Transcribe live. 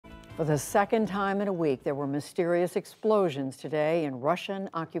For the second time in a week, there were mysterious explosions today in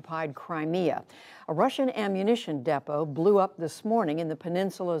Russian-occupied Crimea. A Russian ammunition depot blew up this morning in the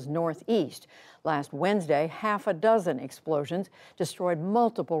peninsula's northeast. Last Wednesday, half a dozen explosions destroyed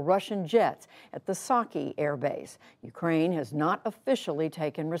multiple Russian jets at the Saki Air Base. Ukraine has not officially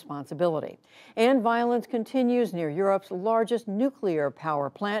taken responsibility. And violence continues near Europe's largest nuclear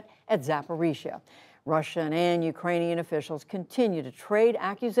power plant at Zaporizhzhia. Russian and Ukrainian officials continue to trade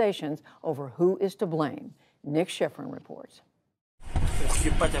accusations over who is to blame. Nick Schifrin reports.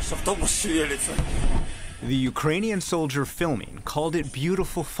 The Ukrainian soldier filming called it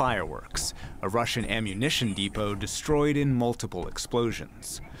beautiful fireworks. A Russian ammunition depot destroyed in multiple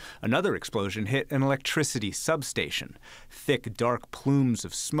explosions. Another explosion hit an electricity substation. Thick, dark plumes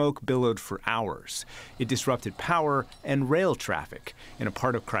of smoke billowed for hours. It disrupted power and rail traffic in a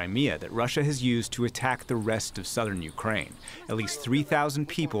part of Crimea that Russia has used to attack the rest of southern Ukraine. At least 3,000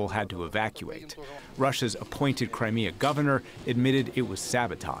 people had to evacuate. Russia's appointed Crimea governor admitted it was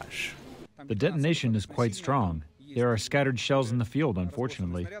sabotage. The detonation is quite strong. There are scattered shells in the field,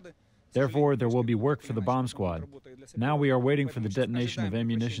 unfortunately. Therefore, there will be work for the bomb squad. Now we are waiting for the detonation of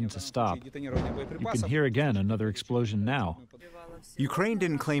ammunition to stop. You can hear again another explosion now. Ukraine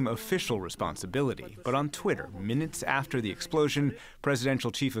didn't claim official responsibility, but on Twitter, minutes after the explosion, Presidential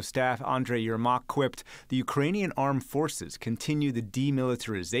Chief of Staff Andriy Yermak quipped, "The Ukrainian armed forces continue the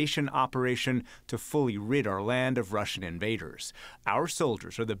demilitarization operation to fully rid our land of Russian invaders. Our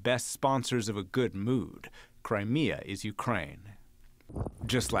soldiers are the best sponsors of a good mood. Crimea is Ukraine."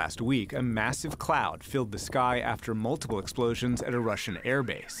 Just last week, a massive cloud filled the sky after multiple explosions at a Russian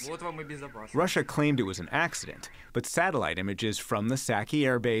airbase. Russia claimed it was an accident, but satellite images from the Saki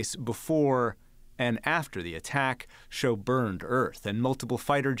Air Base before and after the attack show burned earth and multiple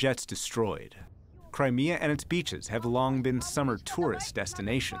fighter jets destroyed. Crimea and its beaches have long been summer tourist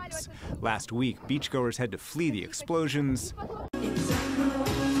destinations. Last week, beachgoers had to flee the explosions,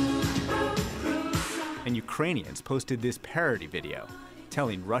 and Ukrainians posted this parody video,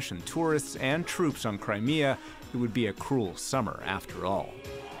 telling Russian tourists and troops on Crimea it would be a cruel summer after all.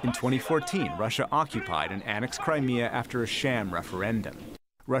 In 2014, Russia occupied and annexed Crimea after a sham referendum.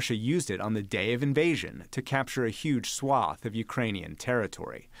 Russia used it on the day of invasion to capture a huge swath of Ukrainian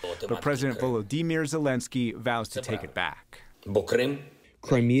territory. But President Volodymyr Zelensky vows to take it back.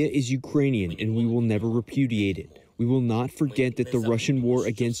 Crimea is Ukrainian, and we will never repudiate it. We will not forget that the Russian war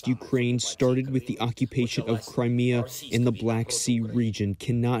against Ukraine started with the occupation of Crimea, and the Black Sea region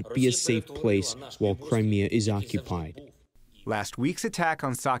cannot be a safe place while Crimea is occupied. Last week's attack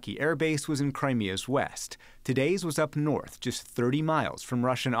on Saki Air Base was in Crimea's west. Today's was up north, just 30 miles from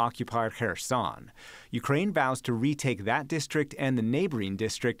Russian-occupied Kherson. Ukraine vows to retake that district and the neighboring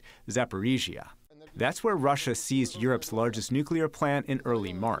district, Zaporizhzhia. That's where Russia seized Europe's largest nuclear plant in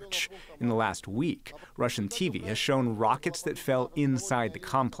early March. In the last week, Russian TV has shown rockets that fell inside the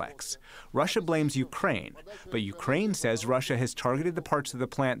complex. Russia blames Ukraine, but Ukraine says Russia has targeted the parts of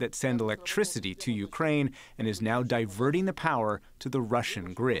the plant that send electricity to Ukraine and is now diverting the power to the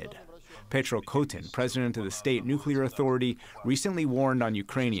Russian grid. Petro Kotin, president of the State Nuclear Authority, recently warned on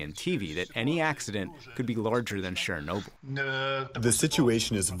Ukrainian TV that any accident could be larger than Chernobyl. The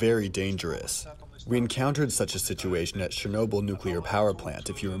situation is very dangerous. We encountered such a situation at Chernobyl nuclear power plant,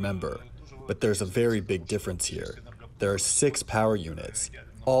 if you remember. But there's a very big difference here. There are 6 power units.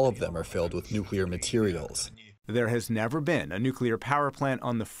 All of them are filled with nuclear materials. There has never been a nuclear power plant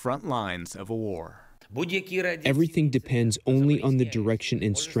on the front lines of a war. Everything depends only on the direction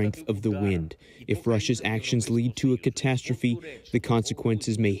and strength of the wind. If Russia's actions lead to a catastrophe, the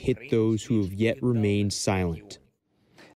consequences may hit those who have yet remained silent.